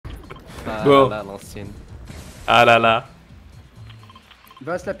Ah Bon. là là, l'ancienne. Ah là là.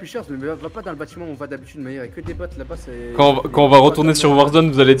 Va à la plus chère, mais va pas dans le bâtiment où on va d'habitude, mais il y a que des bots là-bas. Quand on va retourner sur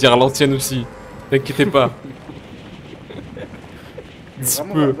Warzone, vous allez dire à l'ancienne aussi. T'inquiétez pas. D'ici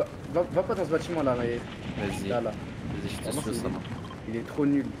Vraiment, peu. va pas dans ce bâtiment là, mais. Vas-y. Là. Vas-y, je te Vraiment, suis ça. il est trop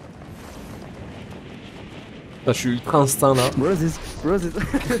nul. Putain, je suis ultra instinct là. Roses.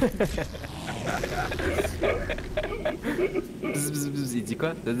 Il dit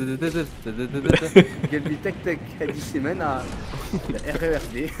quoi? Gelby Tech Tech a dit semaine à la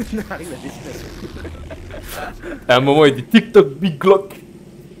RERD arrive à destination. À un moment, il dit TikTok Big Glock.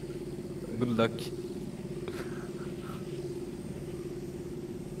 Good luck.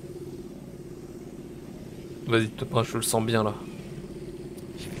 Vas-y, toi, je le sens bien là.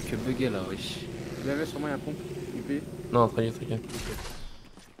 Je fais que bugger là, wesh. Là, sûrement, il y a un pompe. UP. Non, t'inquiète.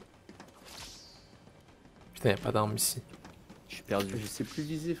 Putain, y'a pas d'armes ici. Je suis perdu. Je sais plus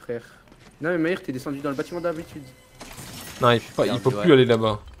viser, frère. Non, mais Maïr, t'es descendu dans le bâtiment d'habitude. Non, il faut plus aller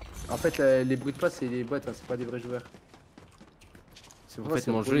là-bas. En fait, les bruits de pas, c'est les bots, hein, c'est pas des vrais joueurs. En fait,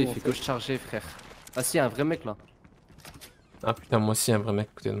 mon jeu il fait que charger, frère. Ah, si, y'a un vrai mec là. Ah putain, moi aussi, un vrai mec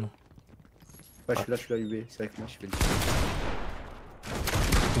à côté de moi. Ouais, je suis là, UB, c'est avec moi. Je fais le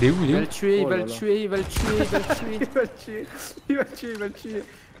Il est où? Il va le tuer, il Oh va là le là. tuer, il va le tuer, il va le tuer. Il va le tuer.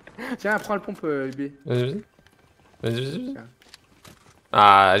 Tiens, prends le pompe, UB. Vas-y. Tiens.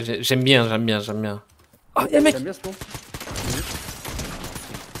 Ah, j'aime bien. Ah, y'a un mec! T'aimes bien ce pompe?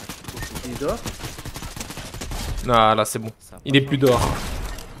 Il est dehors? Ah, là, c'est bon. Il est plus dehors.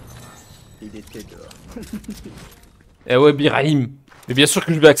 Il était dehors. Eh ouais, Birahim. Mais bien sûr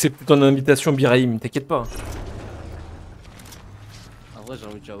que je vais accepter ton invitation, Birahim, t'inquiète pas. En vrai, j'ai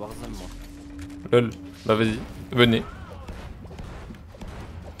envie de jouer à Warzone, moi. Lol. Bah vas-y, venez.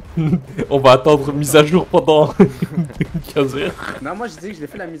 On va attendre mise à jour pendant 15 heures. Non, moi je disais que je l'ai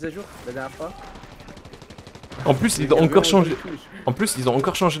fait la mise à jour la dernière fois. En plus, ils ont encore changé. En plus, ils ont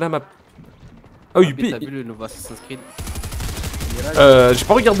encore changé la map. Oh, UP. T'as vu le nouveau Assassin's Creed? J'ai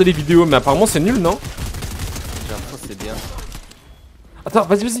pas regardé les vidéos, mais apparemment c'est nul, non? J'ai l'impression que c'est bien. Attends,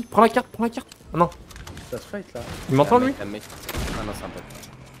 vas-y, prends la carte. Ah non, Ça se fight là. il m'entend lui? Un mec. Ah non, c'est un pote.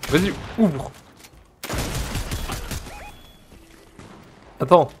 Vas-y, ouvre.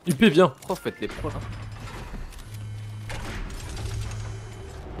 Attends, UP, viens. Pourquoi vous faites les pros là?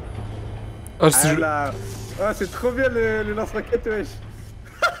 Oh, c'est Ah là. Oh, c'est trop bien le lance-roquette, wesh.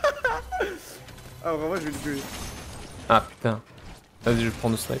 Ah, vraiment, je vais le tuer. Ah putain. Vas-y, je vais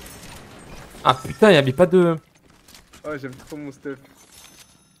prendre le snipe. Ah putain, y'avait pas de. Oh, j'aime trop mon stuff.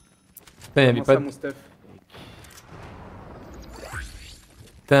 Putain, y'avait Comment pas ça, de. mon stuff?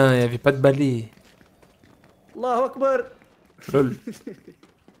 Putain, y'avait pas de balai. Allahu Akbar. Lol. Est-ce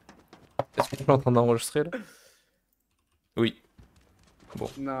que tu es en train d'enregistrer là? Oui.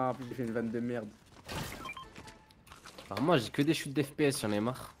 Non, en plus, j'ai fait une vanne de merde. Alors, moi, j'ai que des chutes d'FPS, j'en ai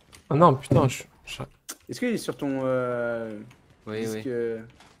marre. Ah non, putain, Est-ce qu'il est sur ton. Oui, disque, oui.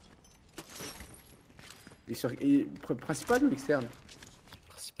 Il est sur. Principal ou externe?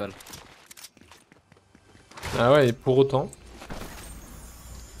 Principal. Ah ouais, et pour autant.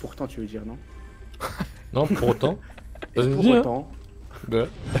 Pourtant, tu veux dire, non? Non, pour autant. Et Vas-y, pour dis, hein. autant. Bah,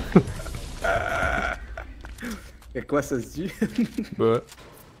 Et quoi, ça se dit? bah.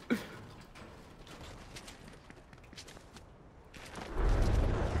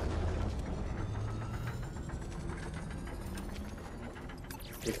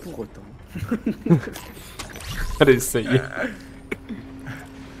 Et pour autant. Allez, essaye.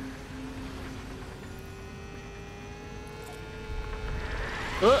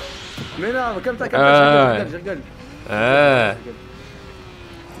 Oh! Mais non, comme ça, je rigole. Ah.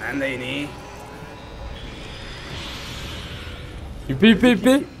 Nanaini. UP. Ouais.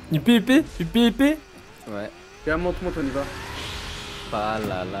 Viens, monte, on y va. Pas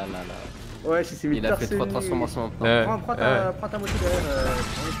là. Ouais, je sais, mais Il a fait 3 transformations en temps. Prends ta moto derrière, prends le moto.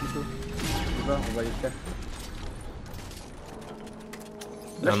 On va aller le faire.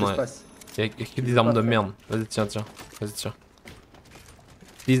 Là, Ah je non, se passe. Y'a que des armes de merde. Vas-y, tiens. Vas-y, tiens.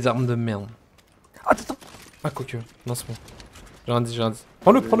 Des armes de merde. Attends. Ah, quoique. Non, c'est bon. J'ai rien dit.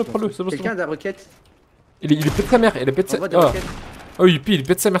 Prends-le, c'est bon. Quelqu'un a des roquettes? Il pète sa mère, Envoie des roquettes. Oh, Yuppie, il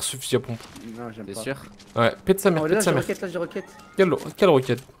pète sa mère ce fusil à pompe. Non, j'aime T'es pas. sûr? Ouais, pète sa mère, Oh, pète là, sa j'ai mère. roquette, là, j'ai roquette. Quelle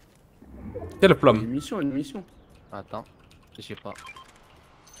roquette? Quelle Une flamme? mission. Attends, je sais pas.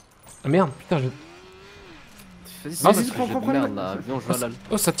 Ah merde, putain, je. Vas-y, prends, prends, prends, merde là, viens on joue à la...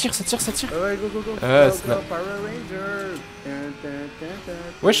 Oh, ça tire. Ouais, go. C'est là. Power Ranger.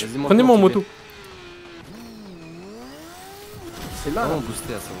 Wesh, Vas-y, monte, prenez-moi en monte, moto. C'est là. Vraiment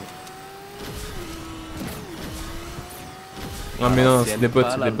boosté à ça. Ah mais non, Si c'est elle des bots,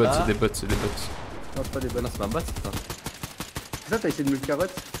 va c'est des bots, là-bas. c'est des bots, c'est des bots. Non, c'est pas des Non, bonnes. c'est ma botte, putain. C'est ça, t'as essayé de me le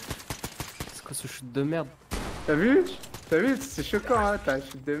carotte? C'est quoi ce shoot de merde? T'as vu? T'as vu? C'est choquant, hein? T'as un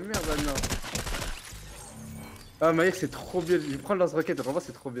chute de merde maintenant. Ah, Maïr, c'est trop bien. Je prends le lance-roquette, vraiment,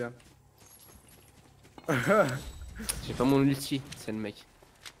 c'est trop bien. J'ai pas mon ulti, c'est le mec.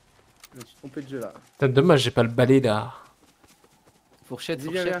 Je me suis trompé de jeu là. Putain, dommage, j'ai pas le balai là. Fourchette, Dis,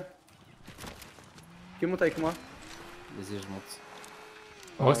 viens, fourchette. viens. Qui monte avec moi? Vas-y, je monte.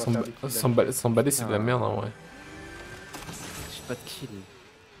 En On va vrai, faire des kills, sans balai, c'est de la merde en vrai. J'ai pas de kill.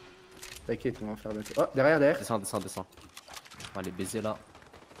 T'inquiète, on va en faire bientôt. Oh, derrière, derrière. Descends, descends, descends. On va les baiser là.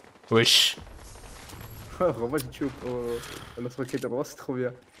 Wesh. Vraiment, j'ai tué au lance-roquette. Vraiment, c'est trop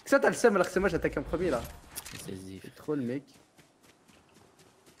bien. Ça, t'as le seum alors que c'est moi, j'attaque en premier là. Vas-y. C'est trop le mec.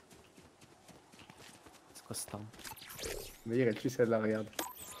 C'est quoi cette arme? Maïr, elle tue celle-là, regarde.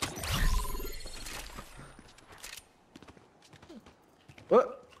 Oh!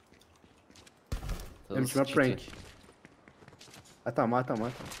 Même tu m'as prank. Attends, attends.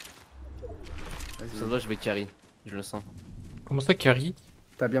 Ça se voit, je vais carry. Je le sens. Comment ça, Carrie?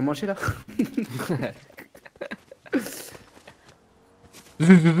 T'as bien mangé là?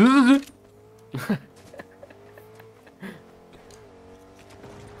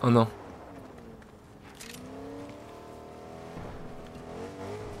 Oh non.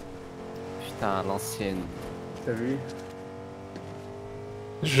 Putain, l'ancienne. T'as vu?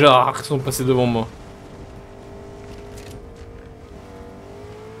 Genre, ils sont passés devant moi.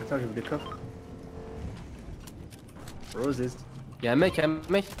 Attends, j'ouvre les coffres. Roses. Y'a un mec,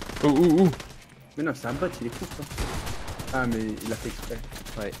 Ouh. Mais non, c'est un bot, il est fou quoi. Ah, mais il a fait exprès.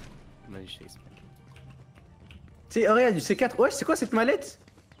 Ouais. Ouais, j'ai exprès. Tu sais, oh, regarde, du C4. Ouais, c'est quoi cette mallette?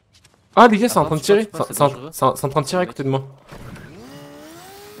 Ah les gars, c'est en Attends, train de tu tirer. penses pas, C'est c'est dangereux. c'est en train de tirer à côté de moi.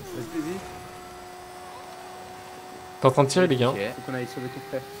 Vas-y, vas-y. T'es en train de tirer les gars. Ok. Faut qu'on aille sauver ton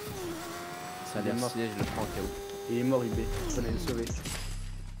frère. Ça a l'air stylé, je le prends au cas où. Il est mort, UB. Faut qu'on aille le sauver.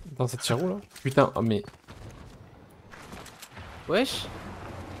 Dans cette tire où là? Putain, oh mais. Wesh.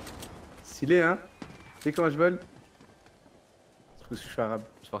 Stylé, hein? Tu sais comment je vole? C'est parce que je suis arabe.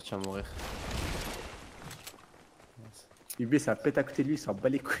 Je suis parti à mourir. UB, ça pète à côté de lui, il s'en bat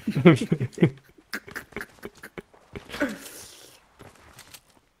les couilles.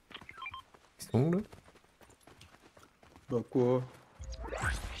 Ils sont où là? Bah quoi?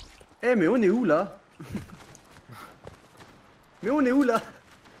 Eh, mais on est où là? Mais on est où là?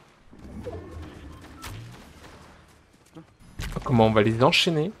 Comment on va les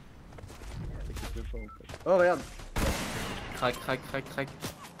enchaîner? Oh, regarde. Crac.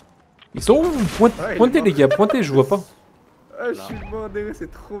 Ils sont où? Ah, il est Pointez mort. les gars, pointez, je vois pas. Ah, je suis mort de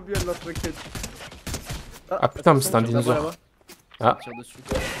c'est trop bien de notre roquette. Ah putain, mais c'est un attention, dinosaure. là-bas. Ah, Tire dessus.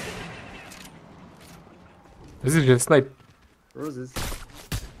 vas-y, j'ai le snipe. Roses.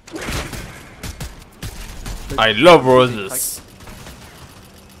 I love roses.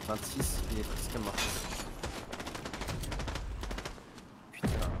 26, il est presque mort. Putain.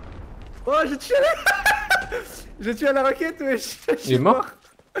 Oh, j'ai tué la... J'ai tué la roquette, wesh. Il est mort?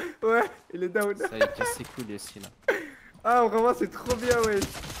 Ouais, il est down. Ça y est, casse ses couilles aussi là. Ah, vraiment, c'est trop bien, wesh.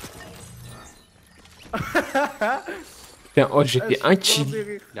 Putain, oh, Ah, j'ai je fait suis un mort de kill.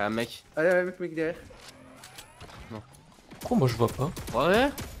 rire. Y'a un mec. Allez, un mec derrière. Pourquoi moi je vois pas? Ouais.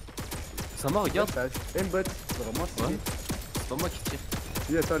 Ça m'a regarde. Aimbot, c'est vraiment stylé. Ouais. C'est pas moi qui tire.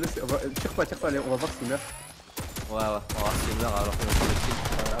 Oui, attends, laisse, tire pas, allez, on va voir s'il meurt. Ouais, on va voir s'il meurt alors qu'on va faire le kill.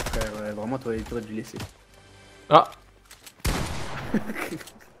 Voilà, frère, ouais, vraiment, t'aurais dû laisser. Ah.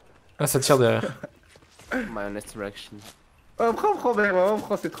 Ah, ça tire derrière. My honest reaction. Oh, prends, vraiment,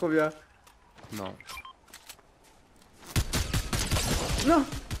 prends, c'est trop bien. Non. Non!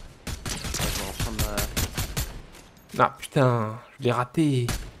 Je vais reprendre Ah putain, je l'ai raté.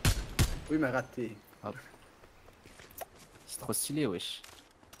 Oui, mais raté. C'est trop stylé, wesh.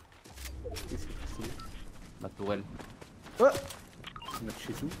 Qu'est-ce que c'est? Ma tourelle. Oh! On a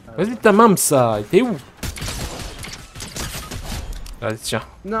touché tout. Ah, Vas-y, ta mam ça, il était où? Vas-y, tiens.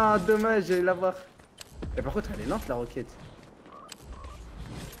 non, dommage, j'allais l'avoir. Et par contre, elle est lente la roquette.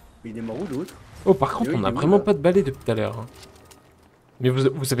 Mais il est mort où l'autre? Oh, par contre, oui, on il a est où, vraiment là? pas de balai depuis tout à l'heure. Hein. Mais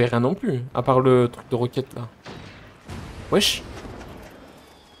vous avez rien non plus, à part le truc de roquette là. Wesh.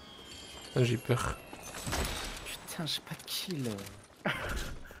 Ah, j'ai peur. Putain, j'ai pas de kill.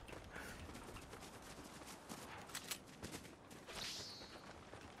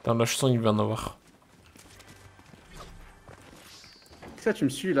 Attends, là je sens qu'il va en avoir. Ça, tu me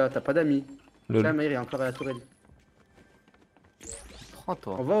suis là, t'as pas d'amis. Le... Tiens, Maïr, il est encore à la tourelle. Prends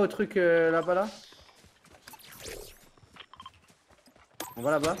toi. On va au truc là-bas là? On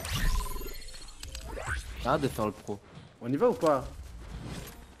va là-bas? Arrête de faire le pro. On y va ou pas?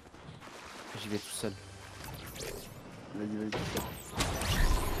 J'y vais tout seul. Vas-y, vas-y.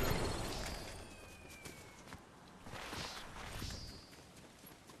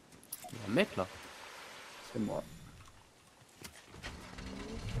 Il y a un mec là. C'est moi.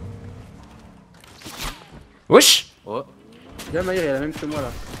 Wesh. Oh, Viens, Maïr, il a la même que moi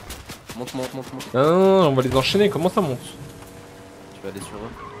là. monte, monte, monte, monte. Non, non, non, on va les enchaîner, comment ça monte? Tu vas aller sur eux.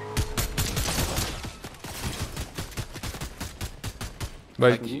 Bah,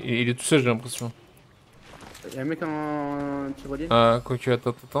 il est tout seul, j'ai l'impression. Il y a un mec en tyrolienne. Ah, quoique,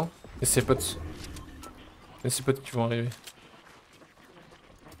 attends, attends. Et ses potes. Et ses potes qui vont arriver.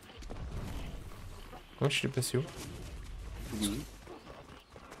 Ouais, je l'ai passé où? Oui.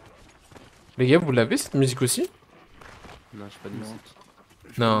 Les gars, vous l'avez cette musique aussi? Non, j'ai pas de Non.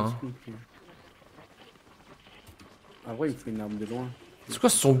 musique. Non. Ah ouais, il me faut une arme de loin. C'est quoi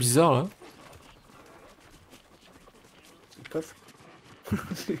ce son bizarre là? C'est coffre.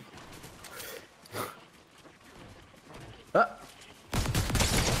 Ah!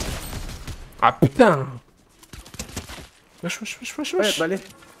 Ah putain! Wesh, wesh, wesh, wesh, Ouais, wesh. balai.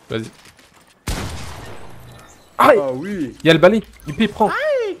 Vas-y. Aïe! Oh oui! Y'a le balai, épée, prends!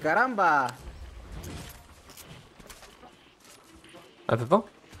 Hey, caramba! Attends, attends.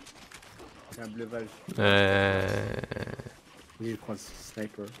 C'est un bleuvage. Oui, je prends le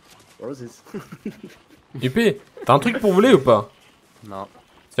sniper. Roses. Épée, t'as un truc pour voler ou pas? Non.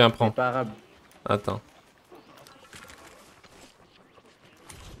 Tiens, C'est prends. pas arabe. Attends.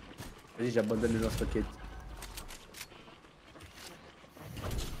 Vas-y, j'abandonne le lance-roquette.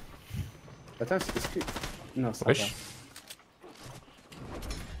 Attends, est-ce que... Non, ça va. Wesh.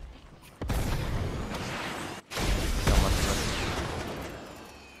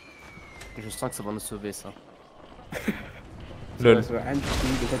 Je sens que ça va nous sauver ça. Lol. Ouais, Anne, tu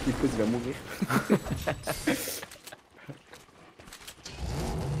finis de quand il pose, il va mourir.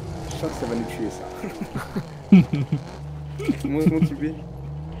 Je sens que ça va nous tuer, ça. Comment tu fais?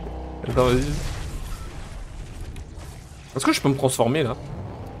 Attends, vas-y. Est-ce que je peux me transformer là?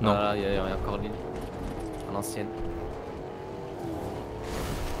 Non. Ah, il y a encore l'île. À l'ancienne.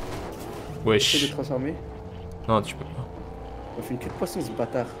 Essaye de Wesh. transformer. Non, tu peux pas. On fait une queue de poisson, ce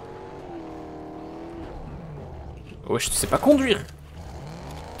bâtard. Wesh, tu sais pas conduire.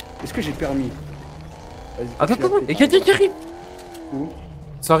 Est-ce que j'ai le permis? Vas-y, Attends, tu l'as attends, fait. et quelqu'un qui arrive. Où?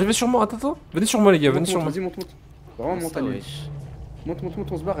 Ça arrivé sur moi, attends, attends. Venez sur moi les gars, venez Monte, sur monte, moi. vas-y, monte, monte. Vraiment, monte Ça, à lui. wesh. Monte, monte,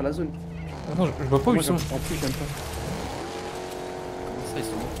 monte, on se barre à la zone. Attends, je vois pas où Moi, ils sont. En plus, j'aime pas. Comment ça, ils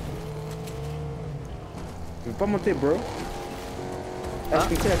sont morts? Je veux pas monter, bro. Ah,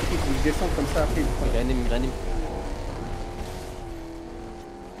 je comptais la petite, je descends comme ça après. Il réanime, il réanime.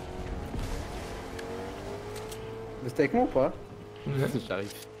 Vous êtes avec moi ou pas?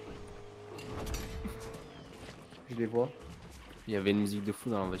 J'arrive. Je les vois. Il y avait une musique de fou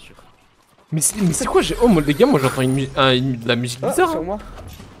dans la voiture. Mais c'est quoi j'ai... Oh moi, les gars, moi j'entends de la musique Ah, bizarre. sur Hein. moi.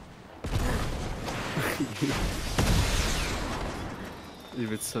 Je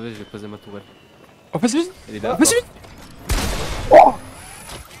vais te sauver, je vais poser ma tourelle. Oh, vas-y, vas-y. Elle est là. Vas-y, vite. Oh.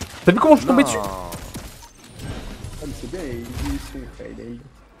 T'as vu comment je suis tombé dessus? Ah, mais c'est bien, il est son frère, il est.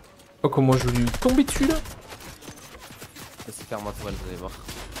 Oh, comment je lui tomber dessus là? Laissez faire ma tourelle, vous allez voir.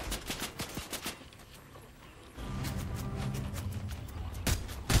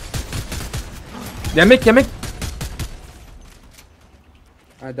 Y'a un mec, y'a un mec.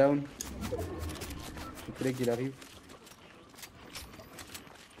 Un down. Mon collègue il arrive.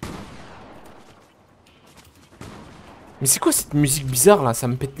 Mais c'est quoi cette musique bizarre là? Ça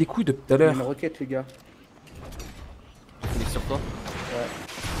me pète les couilles depuis tout à Il y a l'heure. une roquette, les gars. Il est sur toi. Ouais.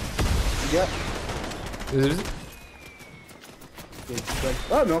 Les gars. Vas-y, vas-y. il y a une petite balle.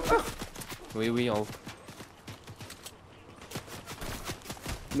 Ah, mais encore? Oui, oui, en haut.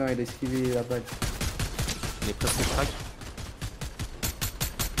 Non, il a esquivé la balle. Il est presque crack.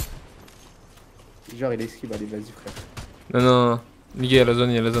 Genre, il esquive, allez, vas-y, frère. Non, non, non. Les gars, il y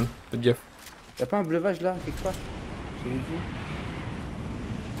a la zone. Faites gaffe. Y'a pas un bleuvage là, quelque part? J'ai vu.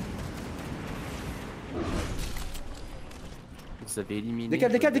 Vous avez éliminé.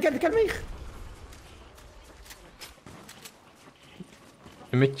 Décale, décale, décale, décale, Maïr!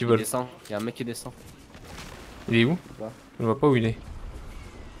 Le mec qui Il vole. descend. Il y a un mec qui descend. Il est où? Bah. Je vois pas où il est.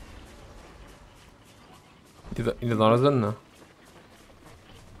 Il est dans la zone là.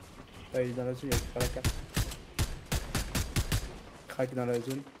 Ouais, il est dans la zone, il a récupéré la carte. Crack dans la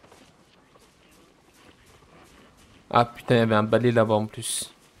zone. Ah putain, il y avait un balai là-bas en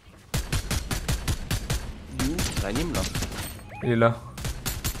plus. Il est où? Il réanime là. Il est là.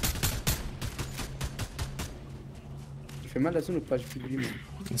 Il fait mal la zone ou pas? J'ai plus de lui, moi.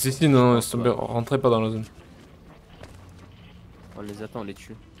 Si, si, non, rentrez pas dans la zone. On les attend, on les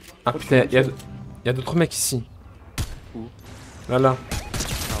tue. Ah putain, y'a d'autres mecs ici. Où? Là, là.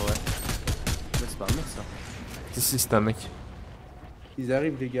 Ah ouais. Mais c'est pas un mec ça. Si, c'est un mec. Ils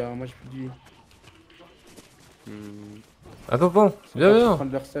arrivent, les gars. Moi, j'ai plus de vie. Attends, viens, Ils viens.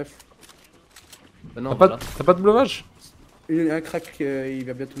 prendre leur stuff. Bah non, T'as pas de blovage? Un crack, il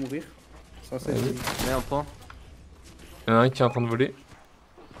va bientôt mourir. Sans ça, Vas-y. mets un point. Y'en a un qui est en train de voler.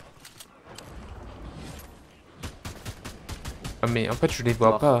 Ah mais en fait je les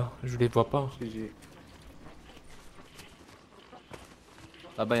vois pas, je les vois pas. GG.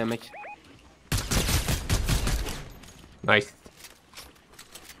 Ah bah y'a un mec. Nice.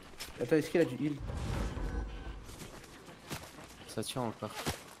 Attends, est-ce qu'il a du heal? Ça tire encore.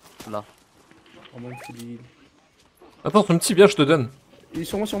 Là. Oh, moi, il me faut du heal. Attends, son petit, viens, je te donne. Il est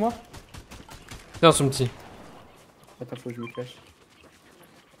sur moi, sur moi? Tiens, son petit. Attends, faut que je me cache.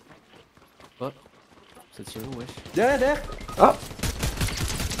 Oh. Ça tire où, wesh? Derrière, derrière! Ah!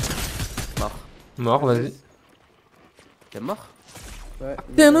 Mort. Mort, vas-y. T'es mort? Ouais.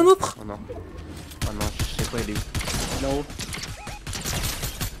 T'es un autre? Oh non. Oh non, je sais pas, il est où? Là-haut.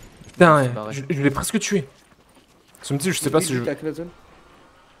 Putain, C'est pareil. je l'ai presque tué. Son petit, je sais pas si je... T'as que la zone?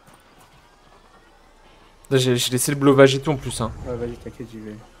 Là, j'ai laissé le blovage et tout en plus. Hein. Ouais, vas-y, t'inquiète, j'y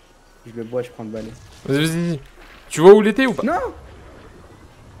vais. Je le bois, je prends le balai. Vas-y, vas-y. Tu vois où il était ou pas? Non!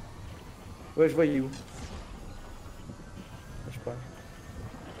 Ouais, je vois, il est où? Je sais pas.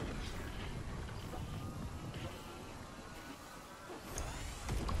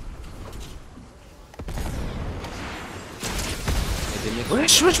 Y'a des mecs.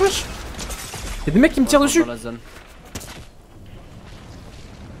 Wesh. Y'a des mecs qui me tirent dessus. Dans la zone.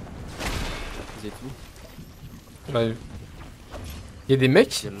 Vous êtes où? Ouais. Y'a des mecs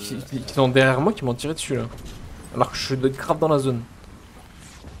qui sont derrière moi qui m'ont tiré dessus là. Alors que je suis grave dans la zone.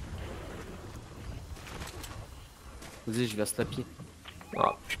 Vas-y, je vais à Slappy. Oh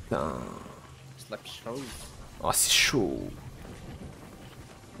putain. Slappy show. Oh, c'est chaud.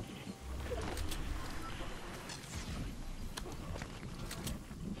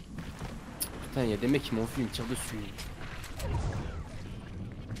 Putain, y'a des mecs qui m'ont vu, ils me tirent dessus.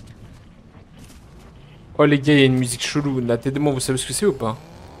 Oh les gars, y'a une musique chelou. La tête de moi, vous savez ce que c'est ou pas?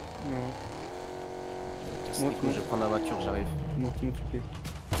 Non. C'est cool, je vais prendre la voiture, j'arrive. Non, tu m'occupes.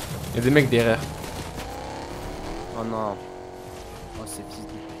 Y'a des mecs derrière. Oh non. Oh, c'est fils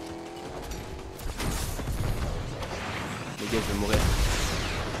de... Les gars, je vais mourir.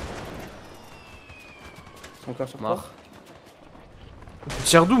 Ils sont encore sur Mort. toi? Tu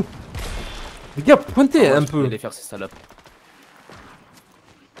tires d'où? Les gars, pointez Ah, un je peu. vais les faire ces salopes.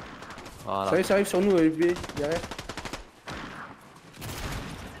 Voilà, Ça arrive sur nous, LB, derrière.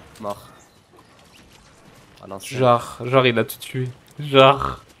 mort. À l'ancienne. Genre, il a tout tué.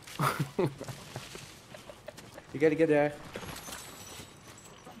 Genre. Les gars, derrière.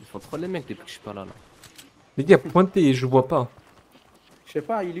 Ils font trop les mecs depuis que je suis pas là. Les gars, pointez, je vois pas. Je sais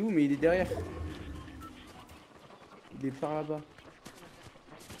pas, il est où, mais il est derrière. Il est par là-bas.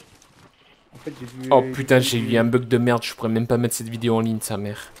 En fait, j'ai vu. Oh putain, j'ai eu un bug de merde, je pourrais même pas mettre cette vidéo en ligne, sa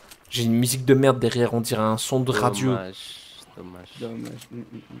mère. J'ai une musique de merde derrière, on dirait un son de radio. Dommage. Dommage.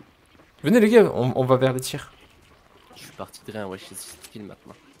 Venez les gars, on va vers les tirs. Je suis parti de rien, ouais, je sais ce qu'il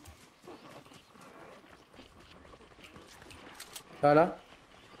maintenant. Ah là?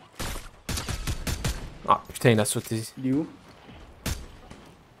 Ah putain, il a sauté. Il est où?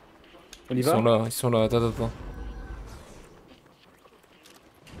 On y Ils va? sont là, attends.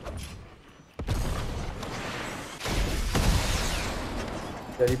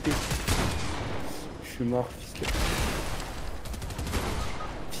 Il a l'épée. Je suis mort,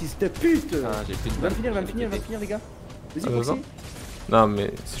 fils de pute! Ah, j'ai plus de Il va balles. me finir, les gars. Vas-y, Attends, proxy. Non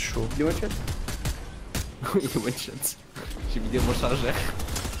mais c'est chaud. Il est one shot. Il est one shot. J'ai vidé mon chargeur.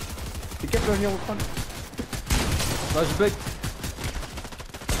 Les gars peuvent venir vous prendre. Ah, je bug.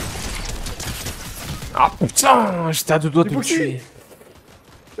 Ah putain, j'étais à deux doigts de Il le faut tuer. tuer.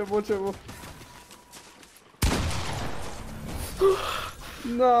 C'est bon.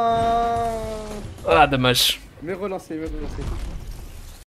 Non! Ah dommage. Mais relancez.